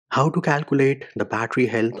How to calculate the battery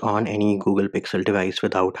health on any Google Pixel device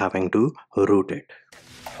without having to root it.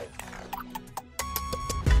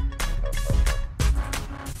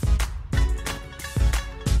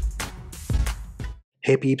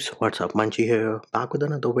 Hey peeps, what's up? Munchie here, back with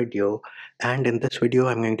another video, and in this video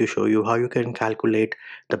I'm going to show you how you can calculate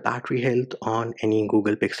the battery health on any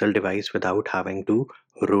Google Pixel device without having to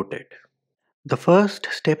root it. The first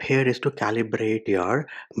step here is to calibrate your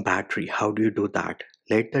battery. How do you do that?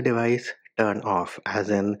 Let the device turn off, as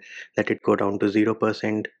in let it go down to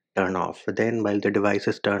 0%, turn off. Then while the device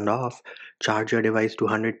is turned off, charge your device to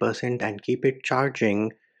 100% and keep it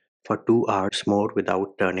charging for 2 hours more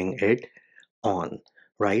without turning it on.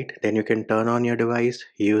 Right, then you can turn on your device,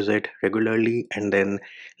 use it regularly, and then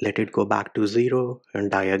let it go back to 0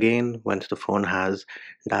 and die again. Once the phone has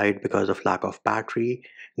died because of lack of battery,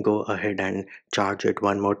 go ahead and charge it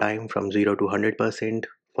one more time from 0 to 100%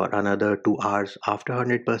 for another 2 hours after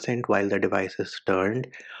 100% while the device is turned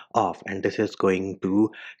off, and this is going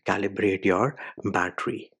to calibrate your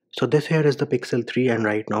battery. So this here is the Pixel 3, and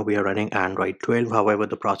right now we are running Android 12. However,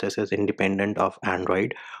 the process is independent of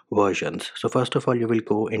Android versions. So first of all, you will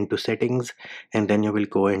go into settings and then you will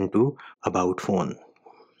go into about phone.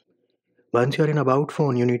 Once you're in about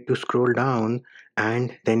phone, you need to scroll down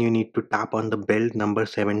and then you need to tap on the bell number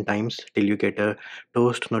 7 times till you get a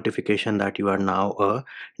toast notification that you are now a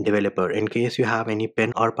developer. In case you have any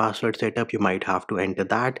PIN or password setup, you might have to enter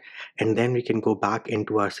that, and then we can go back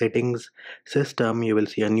into our settings system. You will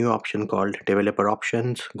see a new option called developer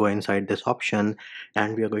options. Go inside this option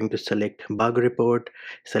and we are going to select bug report,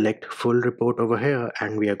 select full report over here,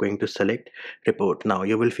 and we are going to select report. Now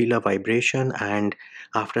you will feel a vibration, and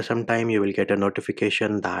after some time you will get a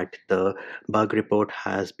notification that the bug report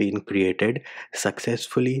has been created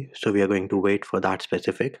successfully. So we are going to wait for that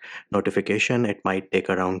specific notification. It might take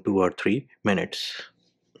around 2 or 3 minutes.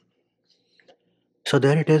 So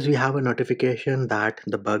there it is, we have a notification that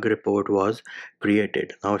the bug report was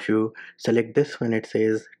created. Now if you select this one, it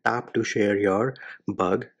says tap to share your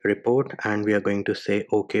bug report, and we are going to say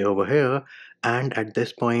OK over here. And at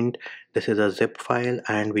this point, this is a zip file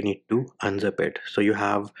and we need to unzip it. So you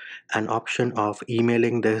have an option of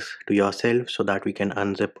emailing this to yourself so that we can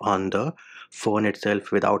unzip on the phone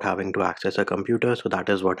itself without having to access a computer. So that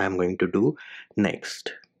is what I'm going to do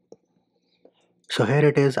next. So here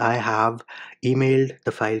it is, I have emailed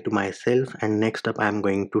the file to myself, and next up I'm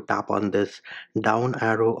going to tap on this down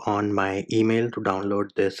arrow on my email to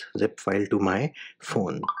download this zip file to my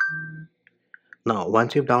phone. Now,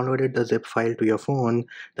 once you've downloaded the zip file to your phone,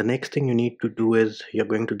 the next thing you need to do is you're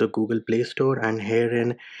going to the Google Play Store, and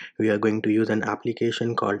herein we are going to use an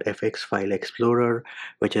application called FX File Explorer,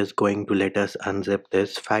 which is going to let us unzip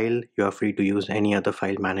this file. You are free to use any other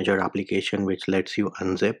file manager application which lets you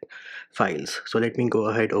unzip files. So let me go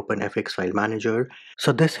ahead, open FX File Manager.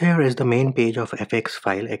 So this here is the main page of FX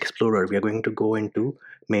File Explorer. We are going to go into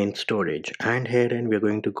main storage, and herein we are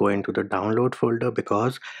going to go into the download folder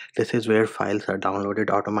because this is where files are downloaded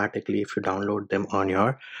automatically if you download them on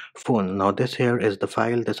your phone. Now this here is the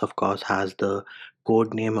file. This of course has the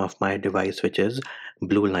code name of my device, which is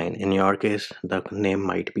Blue Line. In your case the name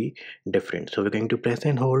might be different. So we're going to press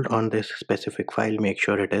and hold on this specific file, make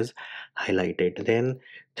sure it is highlighted, then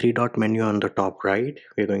 3-dot menu on the top right,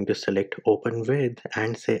 we're going to select open with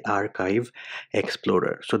and say archive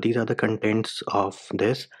explorer. So these are the contents of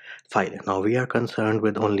this file. Now we are concerned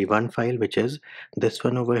with only one file, which is this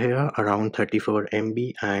one over here, around 34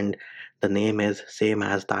 MB, and the name is same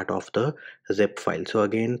as that of the zip file. So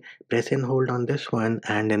again, press and hold on this one,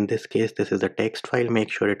 and in this case this is a text file. Make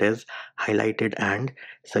sure it is highlighted and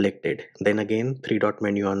selected. Then again, 3-dot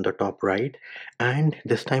menu on the top right, and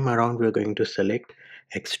this time around we're going to select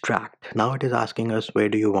extract. Now it is asking us where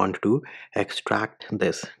do you want to extract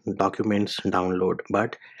this documents download,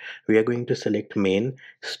 but we are going to select main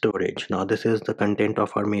storage. Now this is the content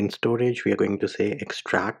of our main storage. We are going to say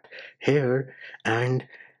extract here, and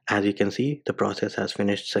as you can see, the process has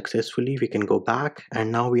finished successfully. We can go back,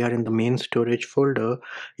 and now we are in the main storage folder.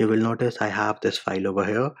 You will notice I have this file over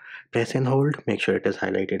here. Press and hold, make sure it is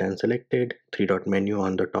highlighted and selected, 3-dot menu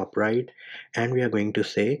on the top right, and we are going to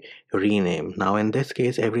say rename. Now in this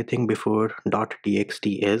case, everything before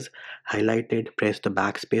 .txt is highlighted. Press the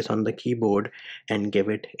backspace on the keyboard and give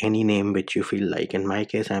it any name which you feel like. In my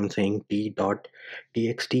case, I'm saying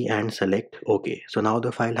t.txt and select OK. So now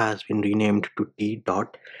the file has been renamed to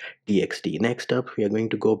t.txt. Next up, we are going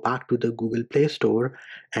to go back to the Google Play Store,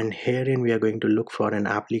 and herein we are going to look for an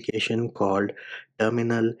application called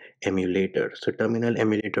Terminal Emulator. So Terminal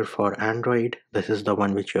Emulator for Android, this is the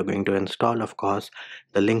one which you're going to install. Of course,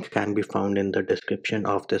 the link can can be found in the description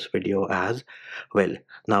of this video as well.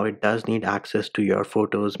 Now it does need access to your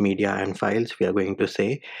photos, media and files. We are going to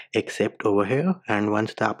say accept over here, and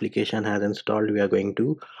once the application has installed, we are going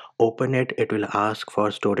to open it. It will ask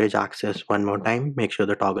for storage access one more time. Make sure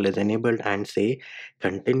the toggle is enabled and say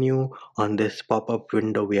continue. On this pop-up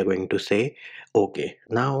window we are going to say okay.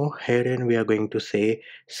 Now herein we are going to say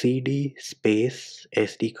cd space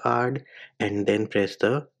sd card and then press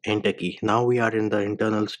the enter key. Now we are in the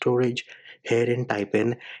internal storage. Herein type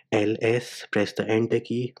in ls, press the enter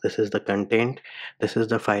key. This is the content. This is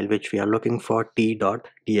the file which we are looking for,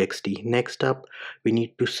 t.txt. Next up, we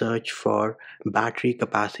need to search for battery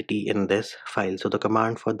capacity in this file. So the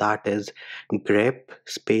command for that is grep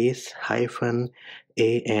space hyphen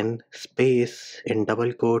an space, in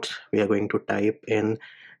double quotes we are going to type in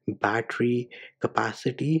battery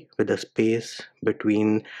capacity with a space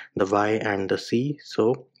between the y and the c.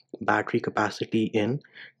 So battery capacity in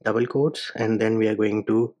double quotes, and then we are going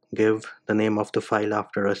to give the name of the file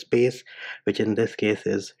after a space, which in this case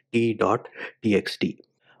is t.txt.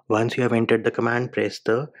 Once you have entered the command, press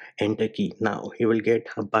the enter key. Now you will get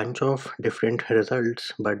a bunch of different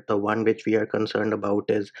results, but the one which we are concerned about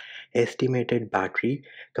is estimated battery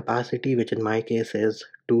capacity, which in my case is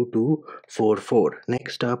 2244.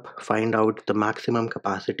 Next up, find out the maximum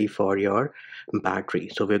capacity for your battery.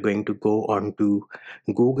 So we're going to go on to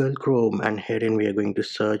Google Chrome, and herein we are going to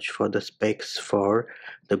search for the specs for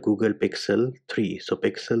the Google Pixel 3. So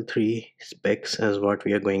Pixel 3 specs is what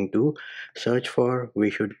we are going to search for. We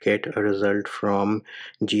should get a result from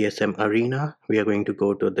GSM Arena. We are going to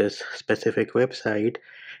go to this specific website,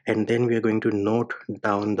 and then we are going to note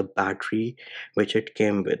down the battery which it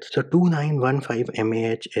came with. So 2915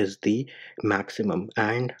 mAh is the maximum,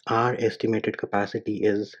 and our estimated capacity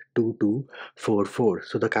is 2244.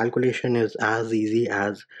 So the calculation is as easy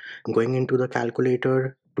as going into the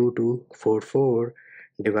calculator. 2244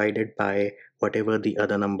 divided by whatever the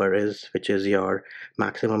other number is, which is your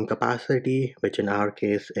maximum capacity, which in our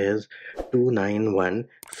case is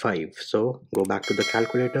 2915. So go back to the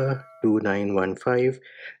calculator, 2915,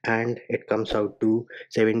 and it comes out to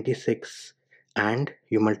 76, and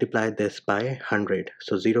you multiply this by 100.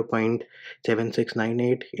 So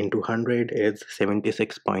 0.7698 into 100 is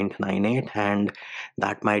 76.98, and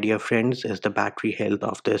that, my dear friends, is the battery health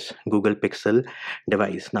of this Google Pixel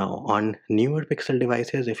device. Now on newer Pixel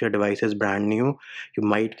devices, if your device is brand new, you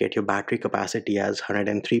might get your battery capacity as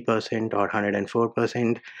 103% or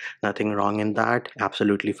 104%. Nothing wrong in that,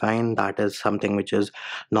 absolutely fine. That is something which is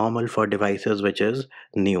normal for devices which is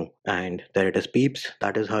new. And there it is, peeps.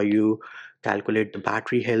 That is how you calculate the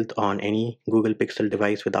battery health on any Google Pixel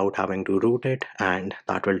device without having to root it. And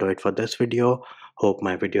that will do it for this video. Hope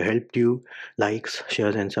my video helped you. Likes,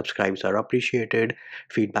 shares and subscribes are appreciated.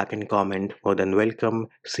 Feedback and comment more than welcome.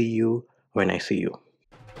 See you when I see you.